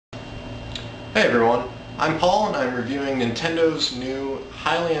Hey everyone, I'm Paul and I'm reviewing Nintendo's new,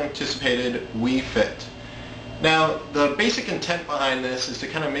 highly anticipated Wii Fit. Now, the basic intent behind this is to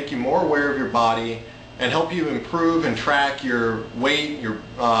kind of make you more aware of your body and help you improve and track your weight, your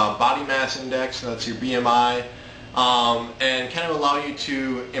body mass index, so that's your BMI, and kind of allow you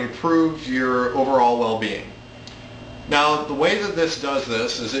to improve your overall well-being. Now, the way that this does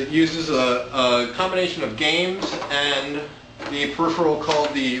this is it uses a combination of games and the peripheral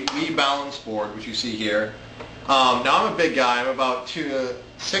called the Wii Balance Board, which you see here. Now, I'm a big guy. I'm about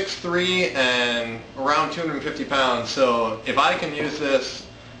 6'3" and around 250 pounds, so if I can use this,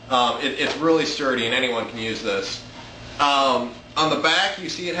 it's really sturdy and anyone can use this. On the back, you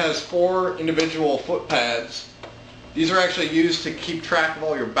see it has 4 individual foot pads. These are actually used to keep track of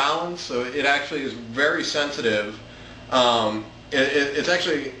all your balance, so it actually is very sensitive. It's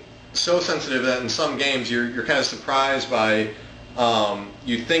actually so sensitive that in some games you're kind of surprised by,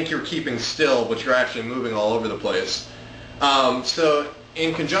 you think you're keeping still, but you're actually moving all over the place. So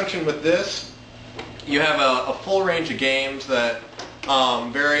in conjunction with this, you have a full range of games that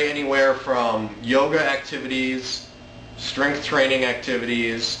vary anywhere from yoga activities, strength training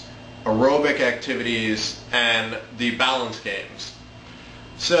activities, aerobic activities, and the balance games.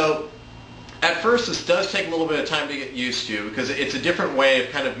 So at first, this does take a little bit of time to get used to because it's a different way of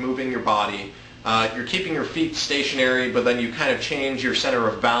kind of moving your body. You're keeping your feet stationary, but then you kind of change your center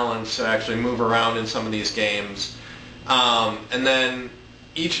of balance to actually move around in some of these games. And then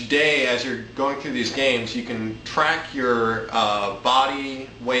each day, as you're going through these games, you can track your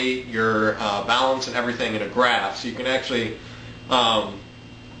body weight, your balance, and everything in a graph. So you can actually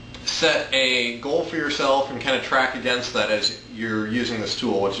set a goal for yourself and kind of track against that as you're using this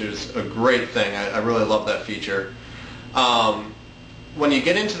tool, which is a great thing. I really love that feature. When you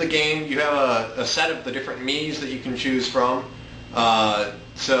get into the game, you have a set of the different Miis that you can choose from.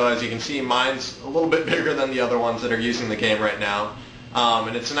 So as you can see, mine's a little bit bigger than the other ones that are using the game right now.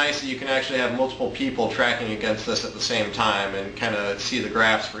 And it's nice that you can actually have multiple people tracking against this at the same time and kind of see the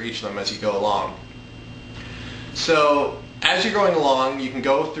graphs for each of them as you go along. So as you're going along, you can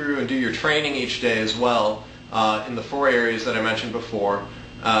go through and do your training each day as well in the 4 areas that I mentioned before.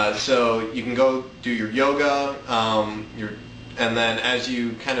 So you can go do your yoga, and then as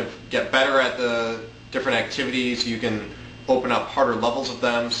you kind of get better at the different activities, you can open up harder levels of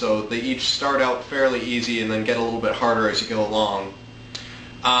them. So they each start out fairly easy and then get a little bit harder as you go along.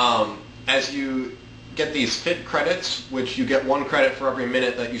 As you get these fit credits, which you get 1 credit for every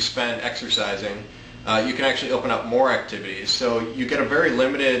minute that you spend exercising, you can actually open up more activities. So you get a very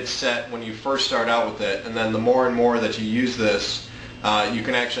limited set when you first start out with it, and then the more and more that you use this, you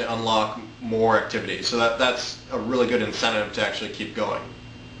can actually unlock more activities. So that's a really good incentive to actually keep going.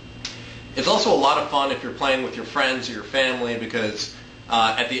 It's also a lot of fun if you're playing with your friends or your family because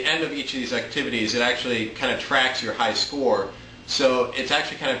at the end of each of these activities, it actually kind of tracks your high score. So it's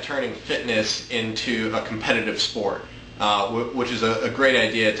actually kind of turning fitness into a competitive sport. Which is a great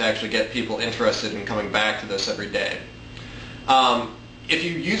idea to actually get people interested in coming back to this every day. If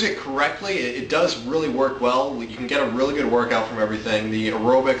you use it correctly, it does really work well. You can get a really good workout from everything. The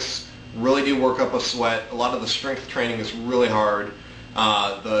aerobics really do work up a sweat. A lot of the strength training is really hard.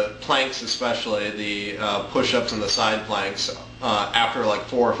 The planks especially, the push-ups and the side planks, after like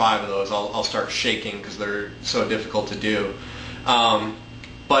 4 or 5 of those, I'll start shaking because they're so difficult to do.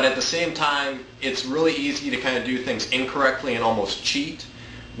 But at the same time, it's really easy to kind of do things incorrectly and almost cheat,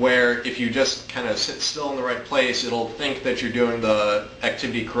 where if you just kind of sit still in the right place, it'll think that you're doing the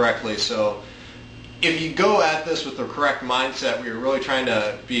activity correctly. So if you go at this with the correct mindset where you're really trying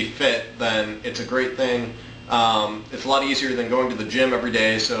to be fit, then it's a great thing. It's a lot easier than going to the gym every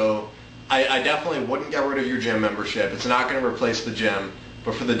day, so I definitely wouldn't get rid of your gym membership. It's not going to replace the gym,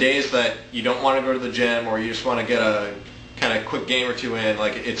 but for the days that you don't want to go to the gym or you just want to get a kind of quick game or 2 in,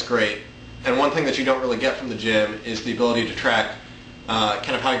 like, it's great. And one thing that you don't really get from the gym is the ability to track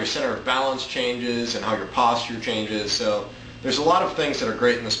kind of how your center of balance changes and how your posture changes. So there's a lot of things that are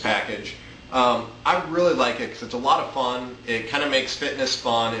great in this package. I really like it because it's a lot of fun. It kind of makes fitness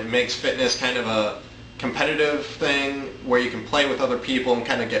fun. It makes fitness kind of a competitive thing where you can play with other people and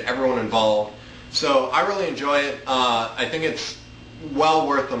kind of get everyone involved. So I really enjoy it. I think it's well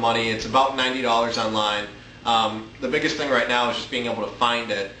worth the money. It's about $90 online. The biggest thing right now is just being able to find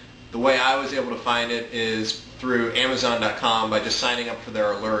it. The way I was able to find it is through Amazon.com by just signing up for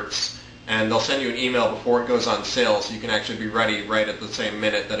their alerts, and they'll send you an email before it goes on sale so you can actually be ready right at the same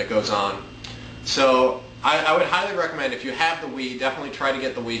minute that it goes on. So I would highly recommend, if you have the Wii, definitely try to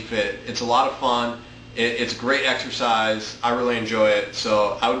get the Wii Fit. It's a lot of fun. It's great exercise. I really enjoy it,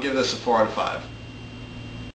 so I would give this a 4 out of 5.